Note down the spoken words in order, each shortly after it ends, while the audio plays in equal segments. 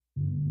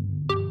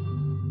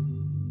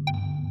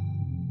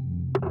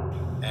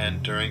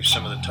And during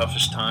some of the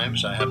toughest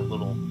times, I have a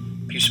little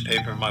piece of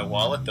paper in my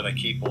wallet that I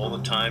keep all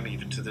the time,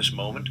 even to this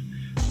moment,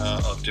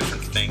 of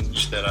different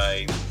things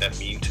that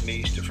mean to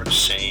me, different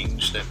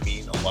sayings that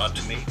mean a lot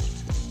to me,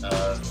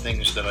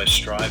 things that I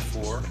strive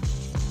for,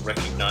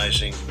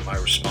 recognizing my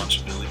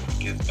responsibility to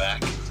give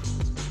back.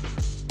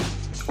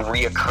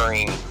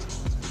 Reoccurring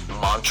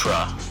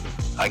mantra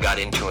I got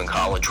into in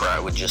college where I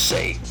would just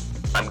say,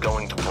 I'm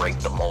going to break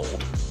the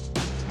mold.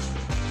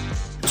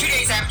 2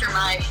 days after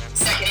my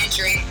second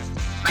injury,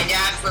 my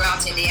dad flew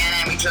out to Indiana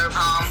and we drove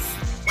home.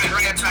 Went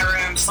right up to my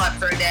room, slept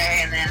for a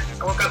day, and then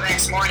I woke up the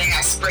next morning,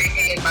 I spray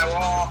painted my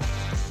wall,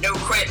 no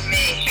quitting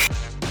me.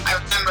 I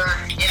remember,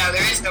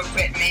 there is no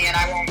quitting me, and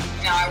I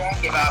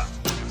won't give up.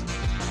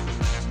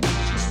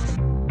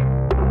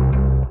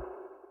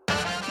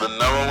 The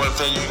number one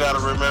thing you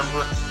gotta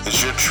remember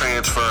is you're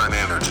transferring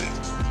energy.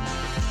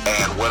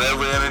 And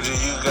whatever energy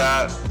you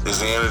got is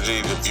the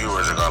energy the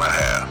viewers are gonna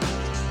have.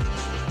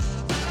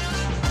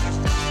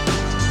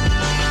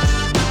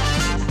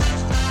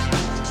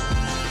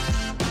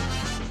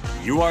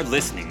 You are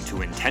listening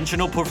to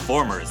Intentional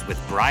Performers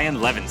with Brian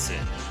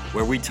Levinson,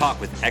 where we talk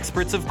with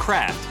experts of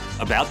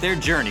craft about their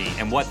journey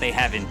and what they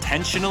have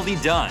intentionally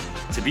done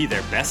to be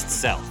their best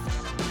self.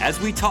 As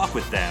we talk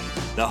with them,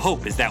 the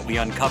hope is that we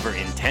uncover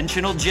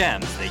intentional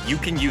gems that you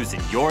can use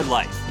in your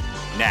life.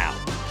 Now,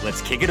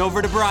 let's kick it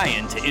over to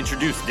Brian to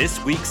introduce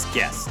this week's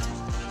guest.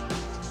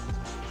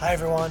 Hi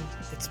everyone,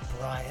 it's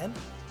Brian,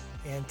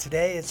 and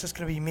today it's just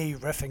going to be me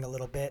riffing a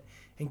little bit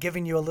and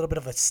giving you a little bit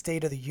of a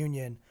state of the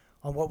union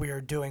on what we are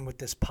doing with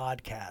this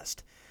podcast.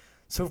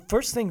 So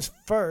first things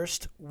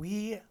first,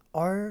 we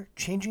are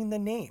changing the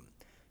name.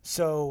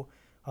 So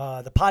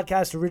the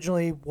podcast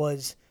originally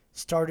was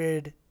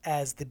started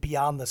as the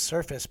Beyond the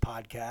Surface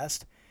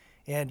podcast,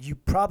 and you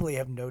probably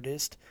have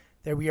noticed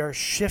that we are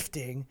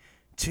shifting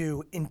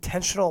to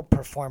Intentional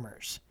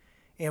Performers.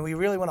 And we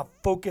really want to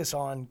focus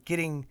on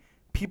getting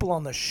people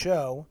on the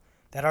show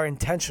that are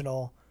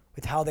intentional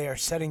with how they are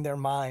setting their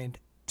mind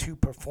to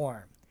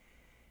perform.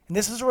 And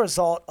this is a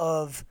result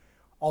of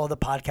all of the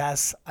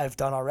podcasts I've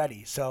done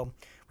already. So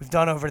we've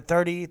done over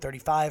 30,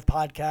 35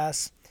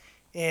 podcasts,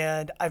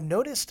 and I've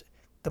noticed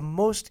the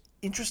most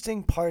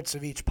interesting parts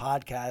of each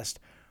podcast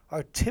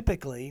are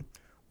typically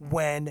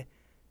when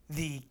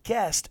the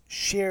guest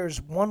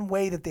shares one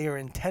way that they are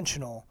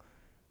intentional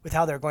with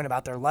how they're going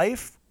about their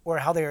life or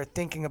how they are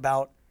thinking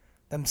about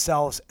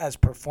themselves as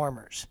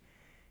performers.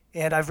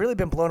 And I've really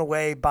been blown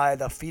away by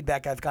the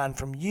feedback I've gotten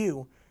from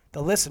you,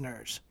 the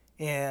listeners,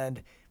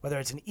 and whether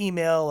it's an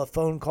email, a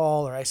phone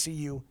call, or I see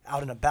you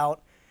out and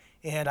about.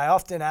 And I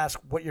often ask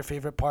what your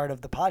favorite part of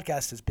the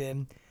podcast has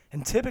been.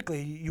 And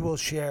typically you will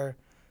share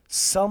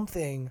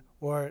something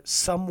or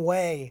some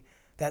way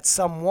that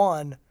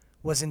someone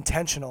was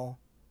intentional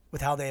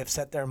with how they have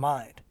set their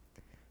mind.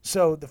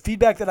 So the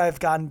feedback that I've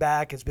gotten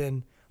back has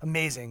been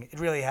amazing. It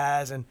really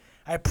has. And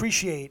I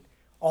appreciate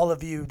all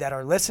of you that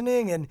are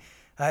listening. And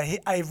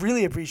I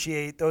really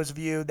appreciate those of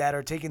you that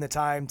are taking the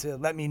time to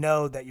let me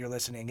know that you're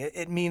listening.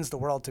 It means the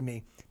world to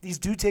me. These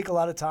do take a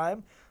lot of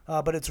time,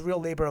 but it's a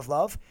real labor of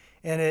love,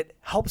 and it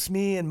helps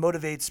me and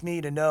motivates me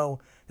to know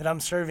that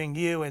I'm serving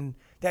you and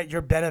that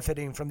you're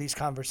benefiting from these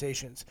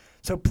conversations.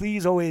 So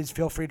please always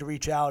feel free to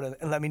reach out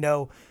and let me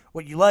know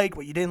what you like,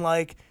 what you didn't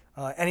like.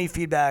 Any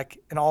feedback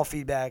and all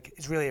feedback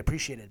is really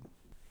appreciated.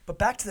 But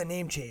back to the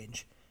name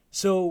change.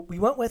 So we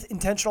went with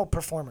Intentional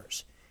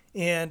Performers.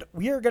 And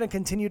we are going to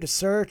continue to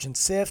search and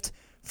sift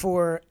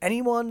for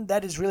anyone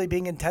that is really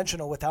being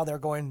intentional with how they're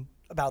going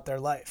about their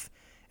life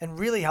and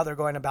really how they're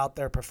going about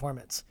their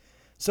performance.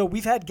 So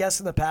we've had guests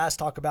in the past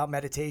talk about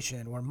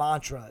meditation or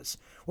mantras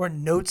or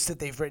notes that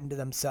they've written to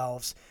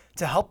themselves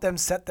to help them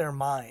set their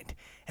mind.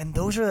 And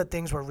those are the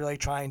things we're really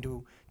trying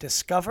to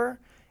discover.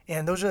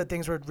 And those are the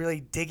things we're really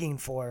digging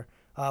for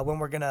when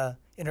we're going to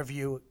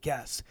interview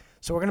guests.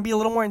 So we're going to be a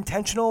little more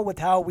intentional with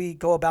how we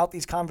go about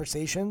these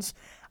conversations.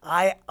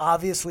 I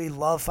obviously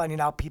love finding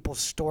out people's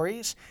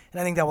stories,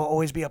 and I think that will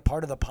always be a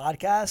part of the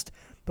podcast.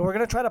 But we're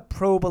going to try to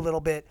probe a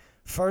little bit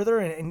further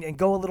and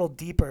go a little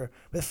deeper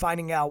with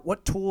finding out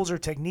what tools or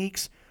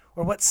techniques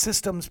or what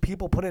systems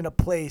people put into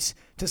place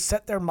to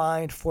set their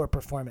mind for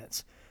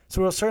performance.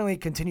 So we'll certainly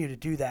continue to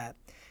do that.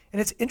 And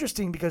it's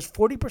interesting because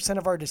 40%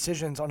 of our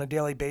decisions on a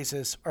daily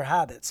basis are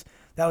habits.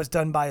 That was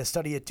done by a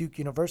study at Duke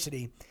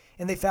University,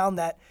 and they found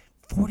that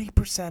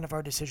 40% of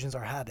our decisions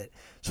are habit.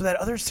 So that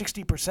other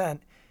 60%,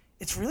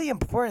 it's really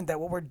important that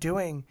what we're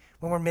doing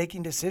when we're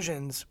making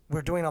decisions,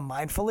 we're doing them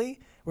mindfully,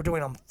 we're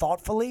doing them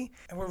thoughtfully,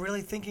 and we're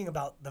really thinking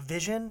about the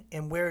vision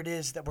and where it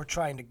is that we're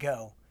trying to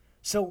go.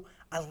 So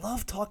I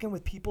love talking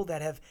with people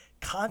that have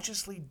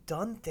consciously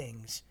done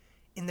things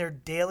in their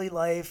daily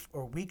life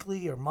or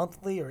weekly or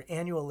monthly or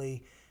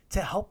annually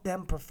to help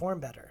them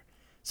perform better.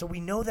 So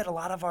we know that a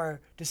lot of our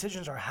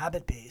decisions are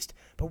habit-based,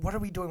 but what are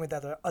we doing with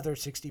that other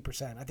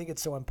 60%? I think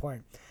it's so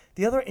important.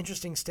 The other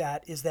interesting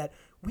stat is that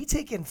we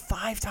take in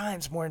 5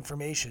 times more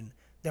information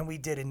than we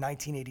did in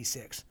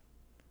 1986.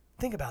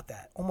 Think about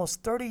that.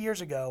 Almost 30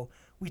 years ago,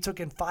 we took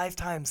in 5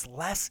 times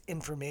less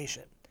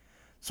information.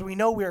 So we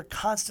know we're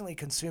constantly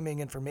consuming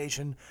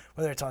information,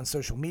 whether it's on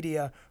social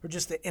media or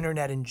just the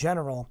internet in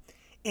general.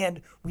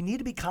 And we need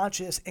to be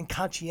conscious and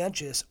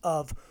conscientious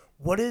of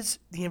what is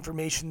the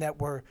information that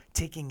we're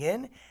taking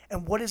in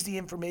and what is the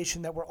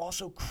information that we're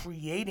also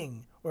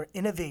creating or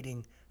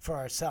innovating for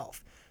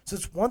ourselves. So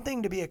it's one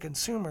thing to be a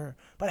consumer,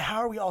 but how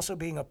are we also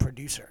being a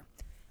producer?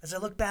 As I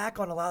look back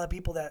on a lot of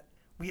people that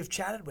we have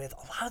chatted with,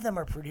 a lot of them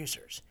are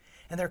producers,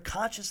 and they're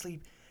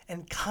consciously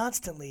and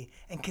constantly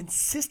and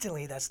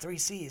consistently, that's 3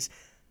 C's,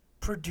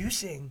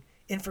 producing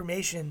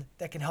information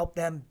that can help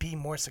them be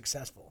more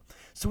successful.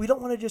 So we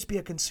don't want to just be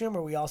a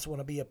consumer, we also want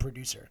to be a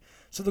producer.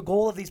 So the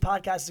goal of these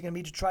podcasts is going to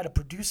be to try to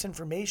produce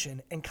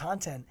information and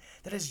content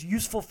that is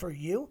useful for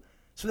you,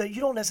 so that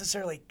you don't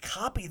necessarily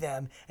copy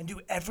them and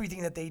do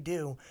everything that they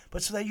do,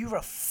 but so that you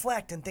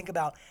reflect and think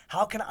about,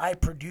 how can I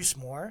produce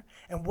more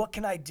and what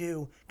can I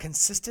do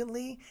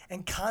consistently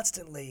and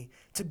constantly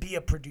to be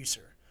a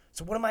producer?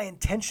 So what am I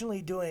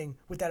intentionally doing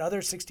with that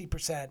other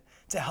 60%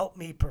 to help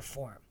me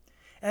perform?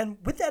 And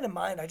with that in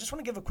mind, I just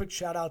want to give a quick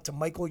shout out to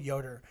Michael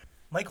Yoder.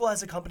 Michael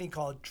has a company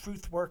called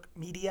Truthwork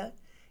Media,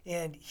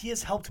 and he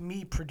has helped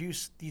me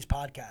produce these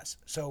podcasts.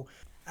 So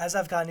as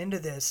I've gotten into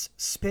this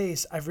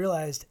space, I've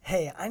realized,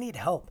 hey, I need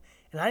help.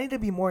 And I need to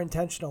be more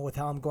intentional with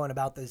how I'm going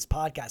about this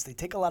podcast. They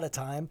take a lot of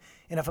time,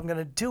 and if I'm going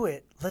to do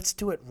it, let's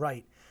do it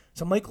right.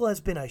 So Michael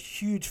has been a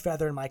huge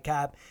feather in my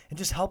cap and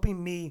just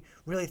helping me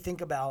really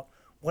think about,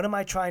 what am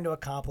I trying to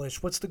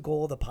accomplish? What's the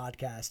goal of the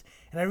podcast?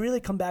 And I really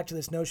come back to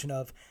this notion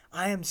of,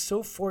 I am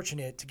so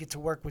fortunate to get to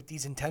work with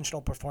these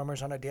intentional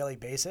performers on a daily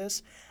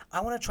basis. I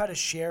want to try to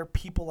share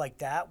people like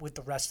that with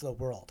the rest of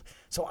the world.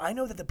 So I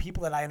know that the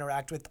people that I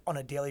interact with on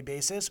a daily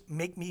basis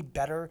make me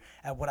better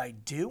at what I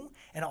do,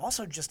 and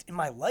also just in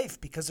my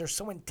life, because they're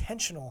so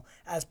intentional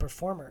as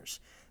performers,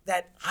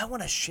 that I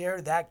want to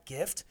share that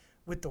gift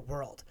with the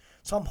world.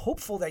 So I'm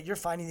hopeful that you're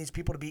finding these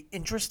people to be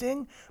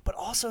interesting, but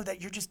also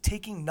that you're just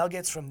taking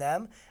nuggets from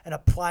them and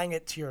applying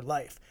it to your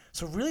life.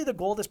 So really the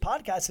goal of this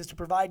podcast is to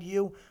provide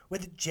you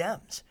with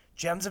gems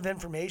of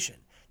information,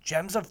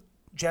 gems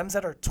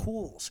that are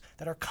tools,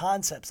 that are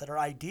concepts, that are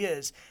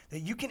ideas that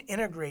you can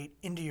integrate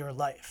into your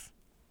life.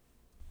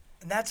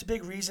 And that's a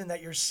big reason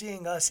that you're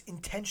seeing us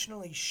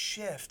intentionally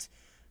shift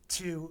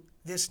to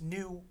this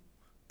new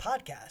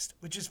podcast,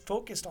 which is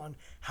focused on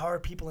how are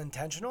people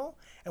intentional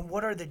and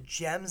what are the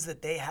gems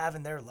that they have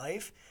in their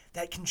life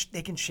that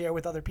they can share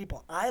with other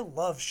people. I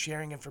love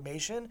sharing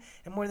information,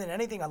 and more than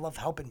anything, I love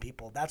helping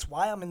people. That's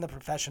why I'm in the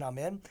profession I'm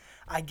in.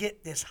 I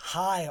get this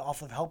high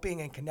off of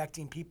helping and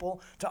connecting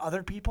people to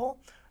other people,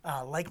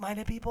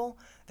 like-minded people,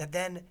 that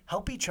then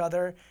help each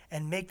other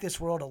and make this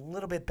world a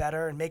little bit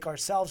better and make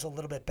ourselves a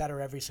little bit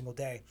better every single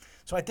day.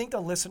 So I think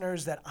the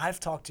listeners that I've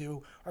talked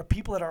to are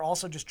people that are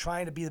also just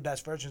trying to be the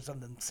best versions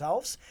of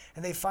themselves,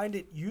 and they find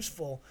it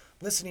useful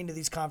listening to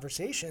these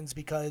conversations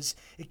because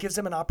it gives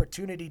them an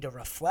opportunity to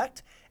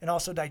reflect and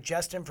also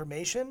digest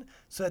information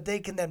so that they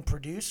can then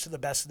produce to the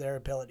best of their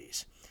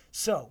abilities.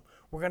 So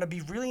we're going to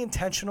be really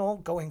intentional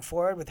going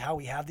forward with how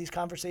we have these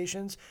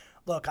conversations.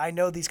 Look, I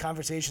know these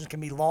conversations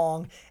can be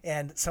long,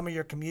 and some of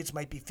your commutes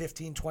might be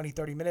 15, 20,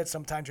 30 minutes.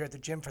 Sometimes you're at the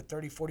gym for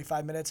 30,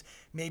 45 minutes.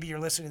 Maybe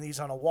you're listening to these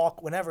on a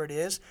walk, whenever it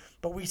is.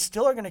 But we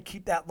still are going to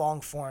keep that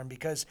long form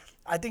because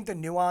I think the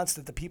nuance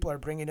that the people are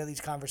bringing to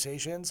these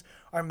conversations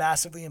are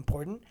massively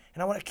important,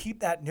 and I want to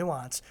keep that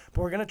nuance.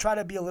 But we're going to try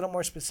to be a little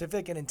more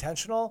specific and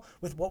intentional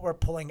with what we're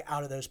pulling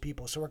out of those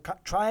people. So we're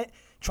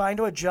trying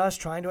to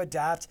adjust, trying to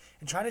adapt,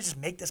 and trying to just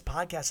make this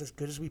podcast as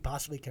good as we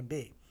possibly can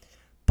be.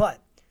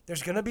 But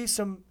there's going to be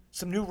some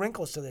new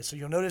wrinkles to this. So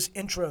you'll notice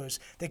intros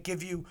that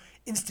give you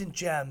instant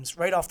gems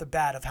right off the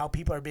bat of how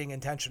people are being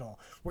intentional.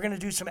 We're going to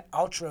do some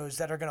outros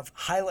that are going to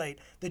highlight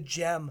the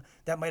gem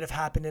that might have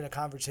happened in a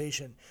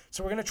conversation.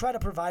 So we're going to try to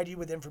provide you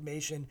with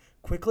information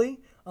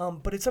quickly,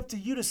 but it's up to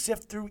you to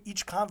sift through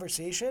each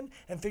conversation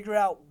and figure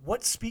out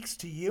what speaks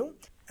to you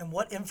and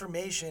what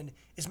information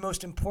is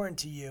most important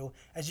to you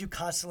as you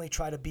constantly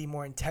try to be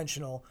more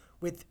intentional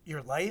with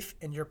your life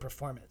and your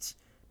performance.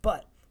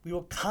 But we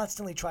will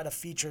constantly try to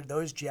feature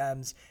those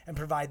gems and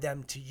provide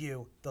them to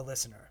you, the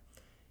listener.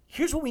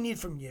 Here's what we need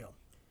from you.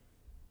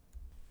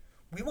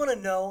 We want to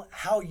know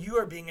how you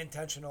are being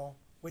intentional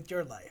with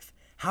your life.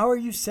 How are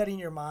you setting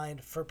your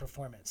mind for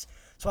performance?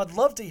 So I'd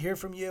love to hear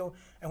from you,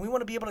 and we want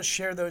to be able to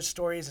share those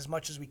stories as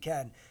much as we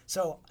can.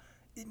 So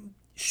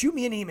shoot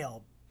me an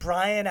email,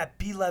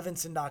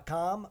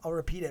 brian@blevinson.com. I'll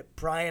repeat it,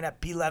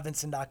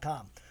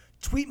 brian@blevinson.com.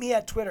 Tweet me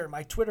at Twitter.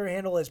 My Twitter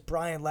handle is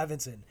Brian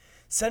Levinson.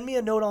 Send me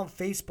a note on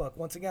Facebook.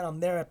 Once again,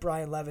 I'm there at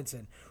Brian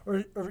Levinson.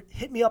 Or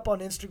hit me up on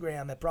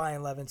Instagram at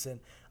Brian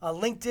Levinson.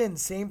 LinkedIn,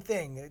 same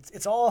thing.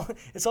 It's all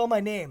my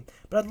name.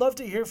 But I'd love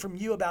to hear from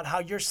you about how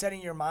you're setting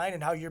your mind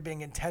and how you're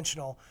being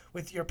intentional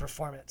with your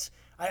performance.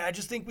 I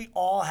just think we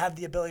all have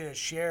the ability to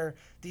share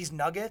these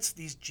nuggets,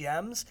 these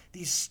gems,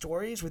 these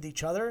stories with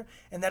each other,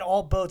 and that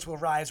all boats will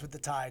rise with the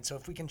tide. So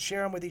if we can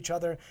share them with each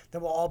other, then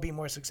we'll all be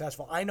more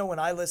successful. I know when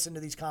I listen to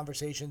these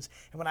conversations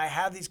and when I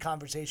have these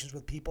conversations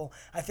with people,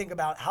 I think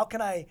about how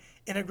can I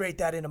integrate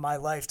that into my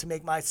life to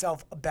make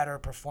myself a better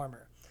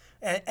performer.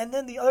 And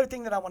then the other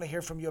thing that I want to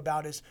hear from you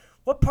about is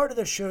what part of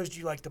the shows do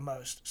you like the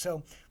most?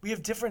 So we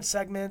have different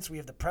segments. We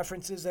have the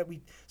preferences that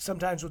we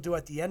sometimes will do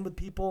at the end with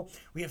people.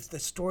 We have the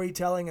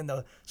storytelling and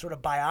the sort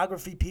of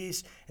biography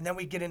piece. And then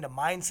we get into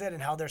mindset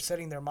and how they're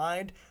setting their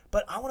mind.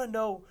 But I want to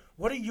know,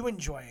 what are you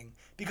enjoying?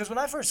 Because when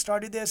I first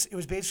started this, it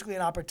was basically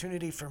an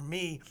opportunity for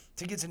me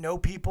to get to know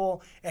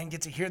people and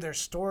get to hear their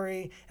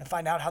story and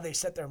find out how they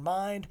set their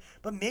mind.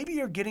 But maybe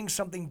you're getting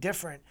something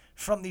different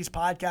from these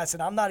podcasts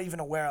that I'm not even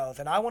aware of.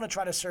 And I want to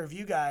try to serve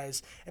you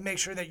guys and make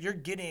sure that you're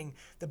getting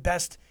the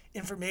best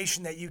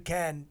information that you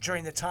can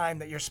during the time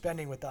that you're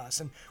spending with us.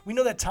 And we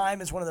know that time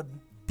is one of the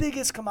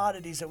biggest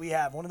commodities that we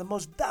have, one of the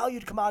most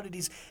valued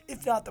commodities,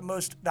 if not the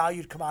most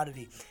valued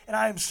commodity. And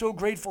I am so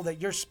grateful that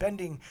you're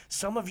spending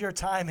some of your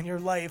time in your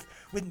life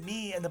with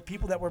me and the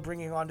people that we're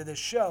bringing onto this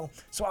show.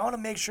 So I want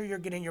to make sure you're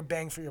getting your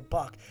bang for your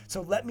buck.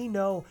 So let me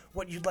know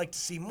what you'd like to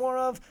see more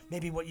of,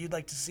 maybe what you'd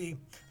like to see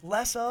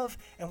less of,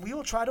 and we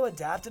will try to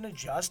adapt and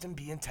adjust and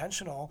be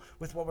intentional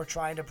with what we're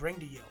trying to bring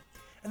to you.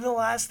 And then the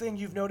last thing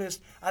you've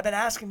noticed, I've been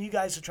asking you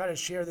guys to try to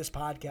share this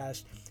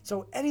podcast.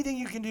 So anything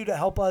you can do to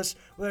help us,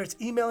 whether it's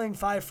emailing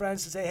 5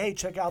 friends to say, hey,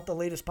 check out the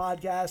latest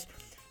podcast,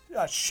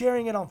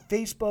 sharing it on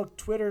Facebook,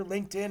 Twitter,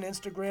 LinkedIn,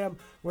 Instagram,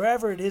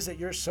 wherever it is that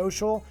you're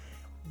social,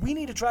 we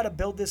need to try to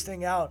build this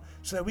thing out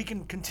so that we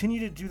can continue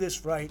to do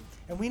this right.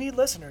 And we need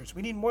listeners.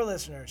 We need more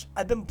listeners.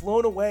 I've been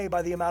blown away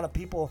by the amount of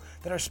people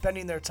that are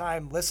spending their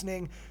time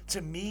listening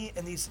to me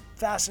and these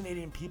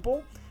fascinating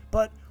people.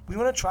 But we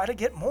want to try to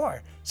get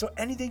more. So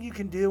anything you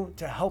can do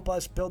to help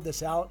us build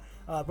this out,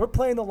 we're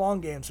playing the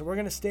long game. So we're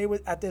going to stay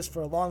at this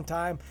for a long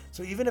time.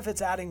 So even if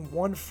it's adding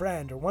one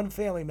friend or one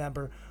family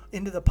member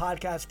into the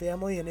podcast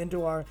family and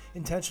into our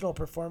intentional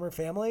performer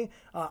family,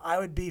 I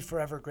would be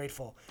forever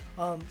grateful.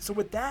 So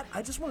with that,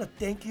 I just want to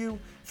thank you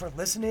for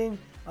listening.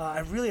 I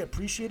really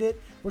appreciate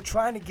it. We're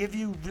trying to give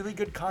you really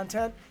good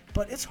content,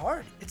 but it's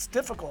hard. It's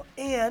difficult.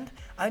 And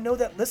I know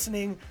that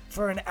listening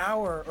for an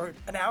hour or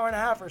an hour and a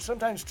half or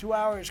sometimes 2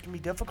 hours can be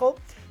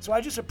difficult. So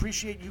I just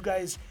appreciate you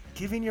guys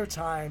giving your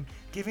time,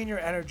 giving your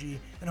energy,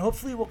 and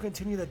hopefully we'll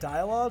continue the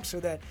dialogue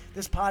so that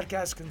this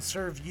podcast can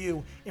serve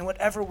you in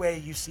whatever way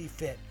you see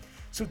fit.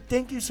 So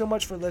thank you so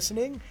much for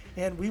listening,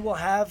 and we will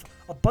have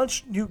a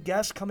bunch new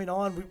guests coming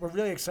on. We're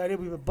really excited.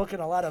 We've been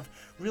booking a lot of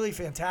really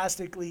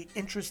fantastically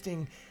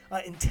interesting,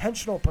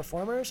 intentional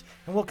performers,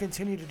 and we'll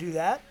continue to do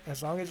that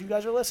as long as you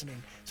guys are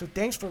listening. So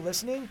thanks for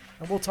listening,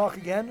 and we'll talk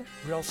again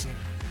real soon.